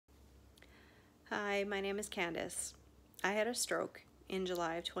Hi, my name is Candace. I had a stroke in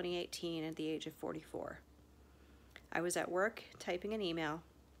July of 2018 at the age of 44. I was at work typing an email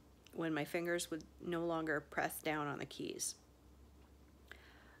when my fingers would no longer press down on the keys.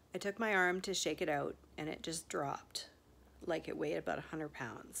 I took my arm to shake it out and it just dropped like it weighed about 100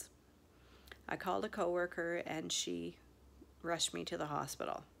 pounds. I called a coworker and she rushed me to the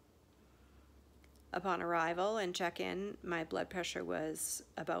hospital. Upon arrival and check-in, my blood pressure was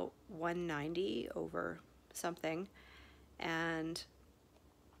about 190 over something, and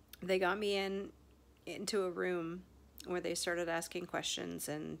they got me into a room where they started asking questions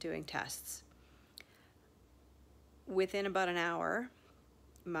and doing tests. Within about an hour,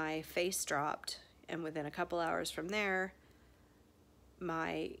 my face dropped, and within a couple hours from there,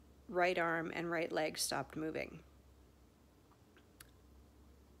 my right arm and right leg stopped moving.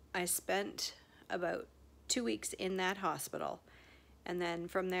 I spent about 2 weeks in that hospital, and then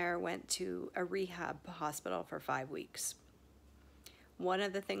from there went to a rehab hospital for 5 weeks. One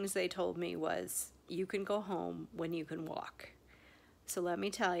of the things they told me was, you can go home when you can walk. So let me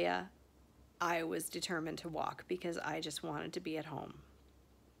tell you, I was determined to walk because I just wanted to be at home.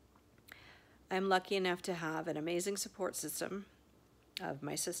 I'm lucky enough to have an amazing support system of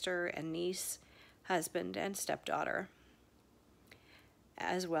my sister and niece, husband and stepdaughter,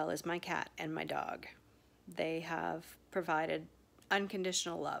 as well as my cat and my dog. They have provided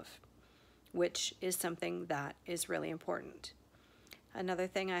unconditional love, which is something that is really important. Another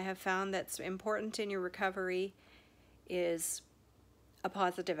thing I have found that's important in your recovery is a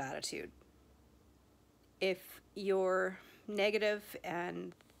positive attitude. If you're negative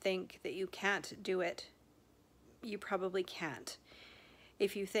and think that you can't do it, you probably can't.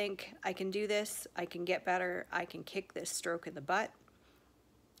 If you think, I can do this, I can get better, I can kick this stroke in the butt,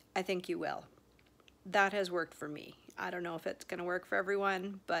 I think you will. That has worked for me. I don't know if it's going to work for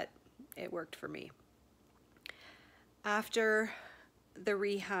everyone, but it worked for me. After the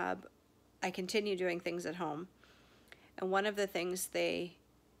rehab, I continued doing things at home. And one of the things that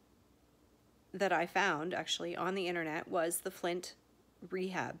I found actually on the internet was the Flint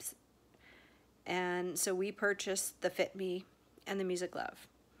Rehabs. And so we purchased the FitMi and the Music Glove.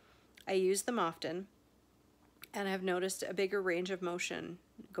 I use them often, and I've noticed a bigger range of motion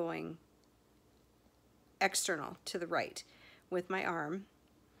going external to the right with my arm.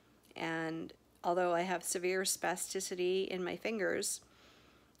 And although I have severe spasticity in my fingers,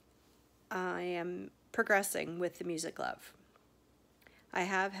 I am progressing with the Music Glove. I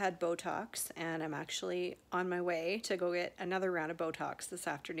have had Botox, and I'm actually on my way to go get another round of Botox this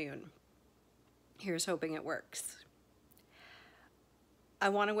afternoon. Here's hoping it works. I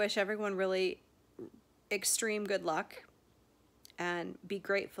want to wish everyone really extreme good luck, and be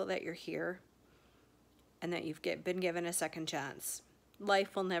grateful that you're here and that you've been given a second chance.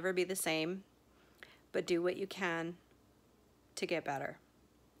 Life will never be the same, but do what you can to get better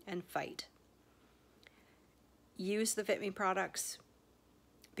and fight. Use the FitMi products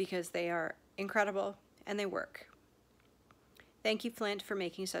because they are incredible and they work. Thank you, Flint, for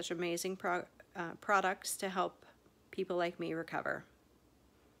making such amazing products to help people like me recover.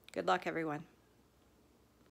 Good luck, everyone.